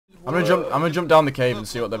I'm gonna jump down the cave and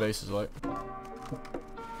see what their base is like.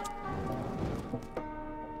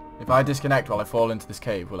 If I disconnect while I fall into this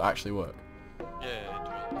cave, will it actually work? Yeah,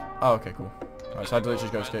 it will. Oh, okay, cool. Alright, so I literally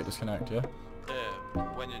just go escape disconnect, yeah? Yeah,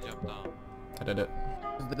 when you jump down. I did it.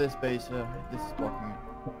 This base, this is blocking me.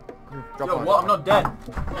 Yo, what? I'm not dead.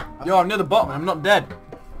 Yo, I'm near the bottom. I'm not dead.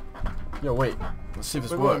 Yo, wait. Let's see if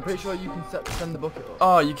this works. I'm pretty sure you can send the bucket up.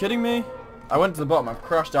 Oh, are you kidding me? I went to the bottom. I've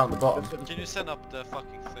crashed down at the bottom. Can you send up the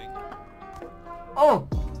fucking thing? Oh!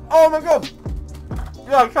 Oh my god!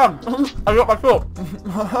 Yeah, I can. I got my foot.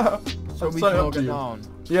 So we can all get down.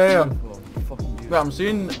 Yeah. Fucking Wait, I'm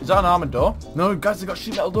seeing. Is that an armored door? No, guys, they got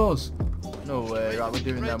sheet metal doors. No way. Right, we're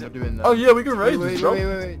doing them. Oh yeah, we can raise this, bro.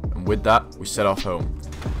 Wait. And with that, we set off home,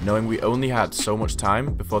 knowing we only had so much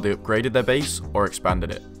time before they upgraded their base or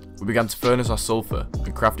expanded it. We began to furnace our sulfur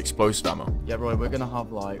and craft explosive ammo. Yeah, Roy, we're gonna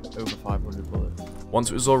have like over 500 bullets.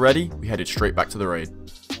 Once it was all ready, we headed straight back to the raid.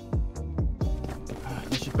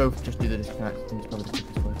 Let's just both just do the disconnect. I think it's probably the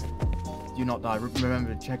quickest way. Do not die.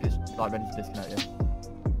 Remember to check it's like ready to disconnect, yeah?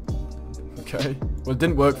 Okay. Well, it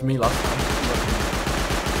didn't work for me last time.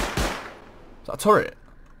 Is that a turret?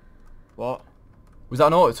 What? Was that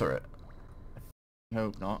an auto turret? I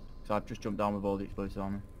hope not, because I've just jumped down with all the explosive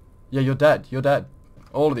armor. Yeah, you're dead. You're dead.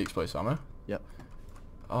 All of the explosive ammo? Yep.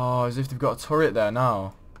 Oh, as if they've got a turret there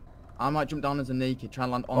now. I might jump down as a naked, try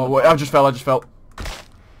and land on Oh, wait, I just fell.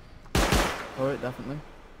 turret, definitely.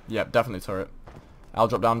 Yep, definitely turret. I'll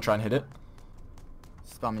drop down and try and hit it.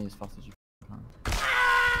 Spam me as fast as you can.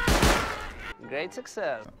 Great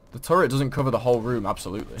success. The turret doesn't cover the whole room,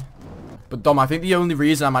 absolutely. But Dom, I think the only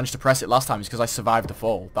reason I managed to press it last time is because I survived the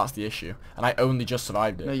fall. That's the issue. And I only just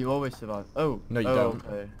survived it. No, you always survive. Oh. No, you don't.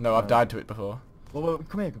 Okay. No, I've died to it before. Well,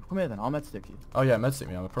 come here then. I'll med stick you. Oh yeah, medstick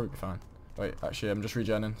me. I'll probably be fine. Wait, actually, I'm just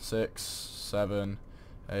regenning. 6, 7,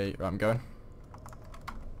 8. Right, I'm going.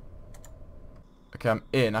 Okay, I'm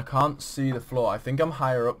in. I can't see the floor. I think I'm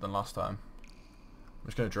higher up than last time. I'm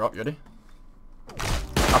just gonna drop. You ready?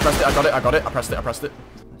 I pressed it. I got it. I pressed it.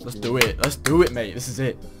 Let's do it. Let's do it, mate. This is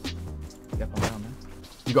it. Yep, I'm down, man.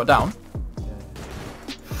 You got down? Yeah.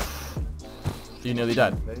 Are you nearly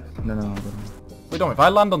dead? No. Wait, Dom, if I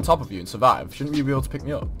land on top of you and survive, shouldn't you be able to pick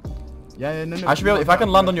me up? Yeah, no. I should be able. If I can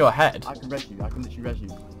land on your head. I can res you. I can literally res you.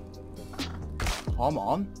 Come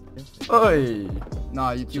on. Oi!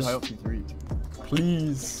 Nah, you're too high up to reach.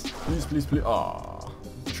 Please. Aw.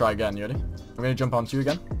 Try again. You ready? I'm gonna jump onto you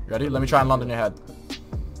again. You ready? Let me try and land on your head.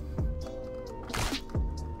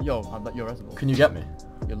 Yo, I've let your reservoir. Can you get me?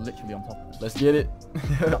 You're literally on top of it. Let's get it.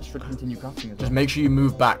 That should continue crafting as well. Just make sure you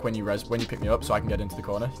move back when you pick me up so I can get into the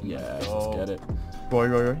corner. Yes, let's get it.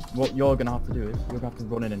 Roy. What you're gonna have to do is you're gonna have to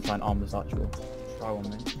run in and try and arm this actual. Try one,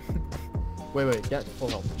 mate. wait, get full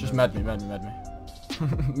health. Just med me.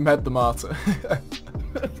 Med the martyr.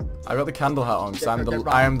 I got the candle hat on because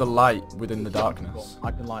I am the light within the darkness.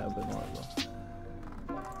 I can light up a bit more as well.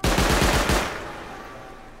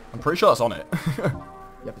 I'm pretty sure that's on it.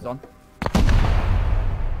 Yep, it's on.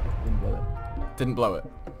 Didn't blow it.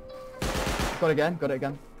 Got it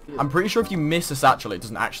again. I'm pretty sure if you miss a satchel, it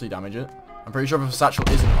doesn't actually damage it. I'm pretty sure if a satchel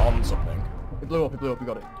isn't on something. It blew up, we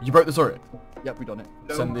got it. You broke the turret? Yep, we done it.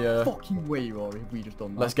 Send the fucking way, Rory, have we just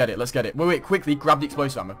done that? Let's get it. Wait, quickly, grab the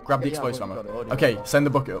explosive ammo. Grab the explosive ammo. Okay, send the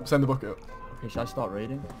bucket up. Okay, should I start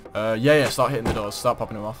raiding? Yeah, start hitting the doors, start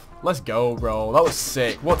popping them off. Let's go, bro. That was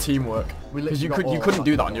sick. What teamwork? Because you couldn't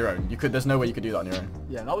do that on your own. There's no way you could do that on your own.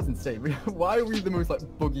 Yeah, that was insane. Why are we the most like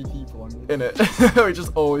buggy people on here? In it. We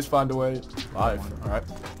just always find a way. Live. Alright.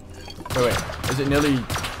 Wait. Is it nearly...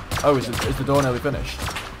 Oh, is the door nearly finished?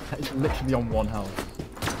 It's literally on 1 health.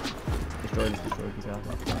 Destroy this.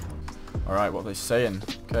 Alright, what are they saying?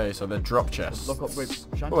 Okay, so they're drop chests. Look up,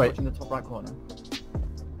 wait, in the top right corner.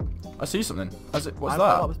 I see something. What's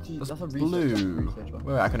that? That's a blue.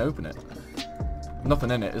 Wait, I can open it.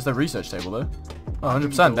 Nothing in it. Is there a research table though? Oh,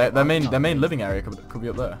 100%. Their main living area could be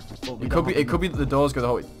up there. It could be that the doors go the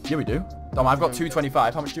whole way. Yeah, we do. Dom, I've got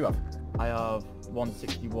 225. How much do you have? I have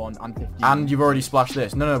 161 and 50. And you've already splashed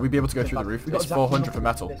this. No, we'd be able to go through the roof. It's 400 for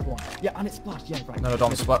metal. Yeah, and it's splashed. Yeah, right. No,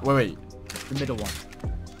 Dom, wait. The middle one.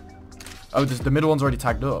 Oh, the middle one's already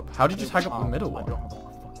tagged up. How did you tag up the middle one? I don't have a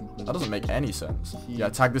fucking clue. That doesn't make any sense. Yeah,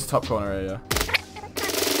 tag this top corner area.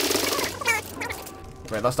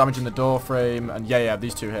 Wait, that's damaging the door frame. And yeah,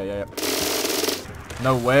 these two here, yeah.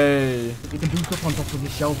 No way. We can do stuff on top of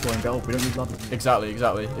this shelf and go. We don't need ladders. Exactly.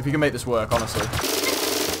 If you can make this work, honestly.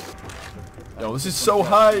 Yo, this is so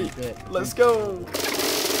high. Let's go.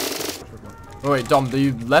 Oh, wait, Dom,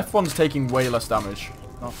 the left one's taking way less damage.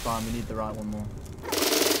 That's fine. We need the right one more.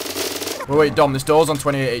 Wait, Dom, this door's on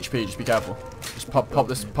 28 HP. Just be careful.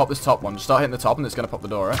 Just pop this top one. Just start hitting the top and it's gonna pop the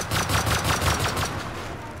door, right?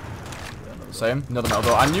 Same. Another metal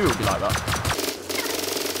door. I knew it would be like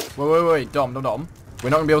that. Wait, Dom. We're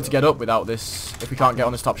not gonna be able to get up without this if we can't get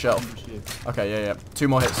on this top shelf. Okay, yeah. 2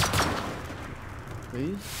 more hits.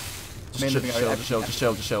 Please? Just chill.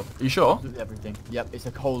 Are you sure? Everything. Yep, it's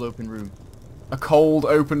a cold open room. A cold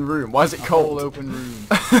open room. Why is it cold? Cold open room.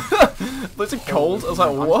 Was it cold? I was like,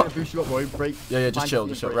 I'm what? gonna boost you up, boy. Break. Yeah, just chill.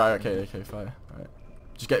 Right, okay, fire. Alright.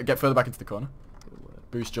 Just get further back into the corner.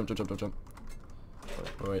 Boost, jump.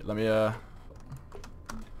 Wait, let me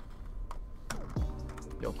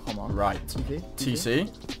Yo, come on. Right. TC.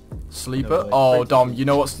 No Sleeper. way. Oh, Dom, you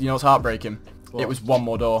know what's heartbreaking? What? It was one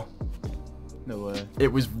more door. No way. It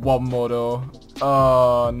was one more door.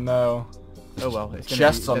 Oh no. Oh well. It's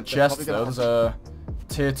Chests on chests though. There's a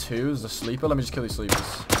tier 2. There's a sleeper. Let me just kill these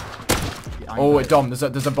sleepers. Yeah, Oh wait, Dom. There's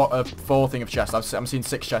a 4 thing of chests. I'm seeing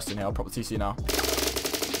 6 chests in here. I'll pop the TC now.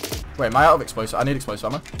 Wait, am I out of explosive? I need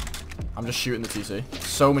explosive ammo. I'm just shooting the TC.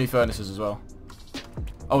 So many furnaces as well.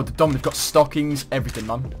 Oh, Dom, they've got stockings, everything,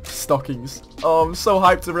 man. Stockings. Oh, I'm so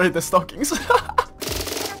hyped to raid the stockings.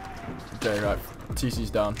 Okay, right. TC's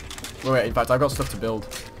down. Wait, in fact, I've got stuff to build.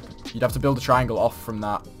 You'd have to build a triangle off from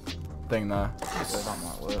that thing there.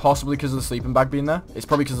 Possibly because of the sleeping bag being there. It's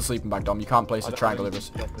probably because of the sleeping bag, Dom. You can't place a triangle over us.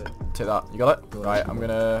 Take that. You got it? Right, I'm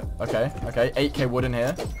gonna... Okay. 8k wood in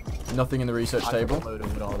here. Nothing in the research table. Boy,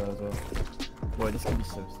 this can be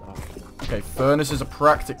so stacked. Okay, furnaces are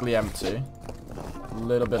practically empty.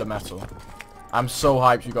 Little bit of metal. I'm so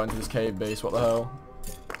hyped you got into this cave base. What the hell?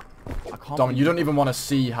 Dom, you don't even want to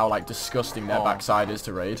see how like disgusting their backside is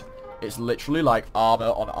to raid. It's literally like armor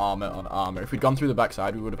on armor on armor. If we'd gone through the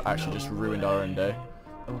backside, we would have actually just ruined our own day.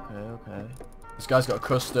 Okay. This guy's got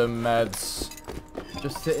custom meds.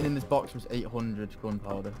 Just sitting in this box was 800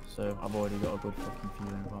 gunpowder, so I've already got a good fucking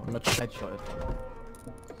feeling about it. Headshot it.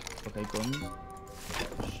 Okay, guns.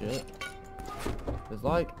 Shit. There's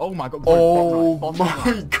like, oh my god. Oh bottom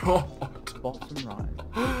my god. Bottom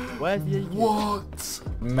right. Where's the AK? What?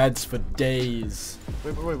 Meds for days.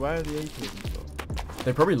 Wait, where are the AKs and stuff?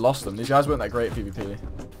 They probably lost them. These guys weren't that great at PvP.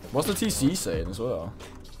 What's the TC saying as well?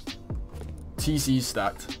 TC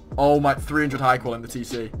stacked. Oh my, 300 high qual in the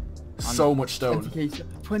TC. So much stone.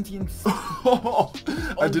 20 and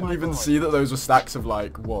I didn't even see that those were stacks of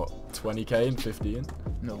like, what, 20k and 15?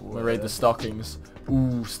 No I'm way. gonna raid the stockings.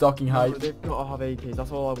 Ooh, stocking hype. They've got to have AKs,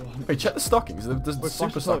 that's all I want. Wait, check the stockings. The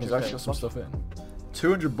super stockings actually got some stuff in.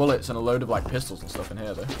 200 bullets and a load of like pistols and stuff in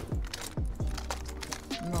here though.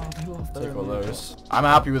 No, they lost their Take all those. I'm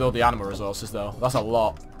happy with all the animal resources though. That's a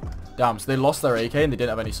lot. Damn, so they lost their AK and they didn't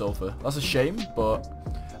have any sulfur. That's a shame, but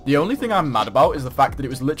the only thing I'm mad about is the fact that it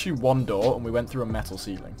was literally one door and we went through a metal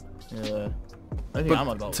ceiling. Yeah. I think I'm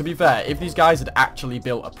mad about. To be fair, if these guys had actually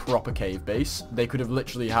built a proper cave base, they could have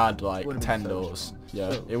literally had like 10 doors.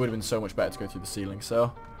 Yeah, it would have been so much better to go through the ceiling.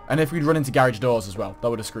 So, and if we'd run into garage doors as well, that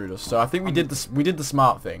would have screwed us. So I think we did the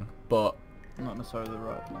smart thing, but not necessarily the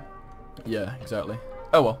right thing. Yeah, exactly.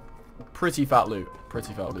 Oh well, pretty fat loot.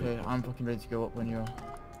 Pretty fat loot. Okay, I'm fucking ready to go up when you're.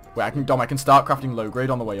 Wait, I can start crafting low grade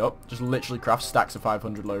on the way up. Just literally craft stacks of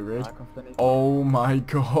 500 low grade. Oh my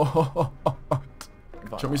god.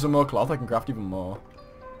 Show me some more cloth, I can craft even more.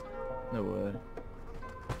 No way.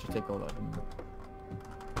 Just take all that.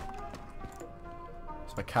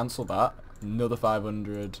 So I cancel that. Another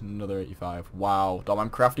 500, another 85. Wow, Dom, I'm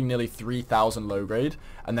crafting nearly 3,000 low grade.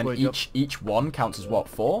 And then each one counts as what,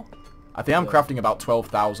 4? I think I'm crafting about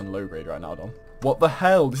 12,000 low grade right now, Dom. What the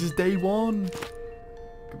hell? This is day 1.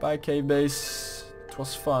 Goodbye, cave base.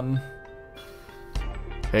 'Twas fun.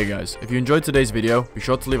 Hey guys, if you enjoyed today's video, be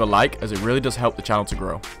sure to leave a like as it really does help the channel to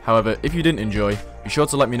grow. However, if you didn't enjoy, be sure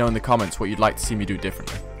to let me know in the comments what you'd like to see me do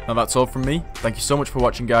differently. Now that's all from me. Thank you so much for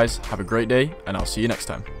watching guys, have a great day, and I'll see you next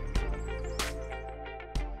time.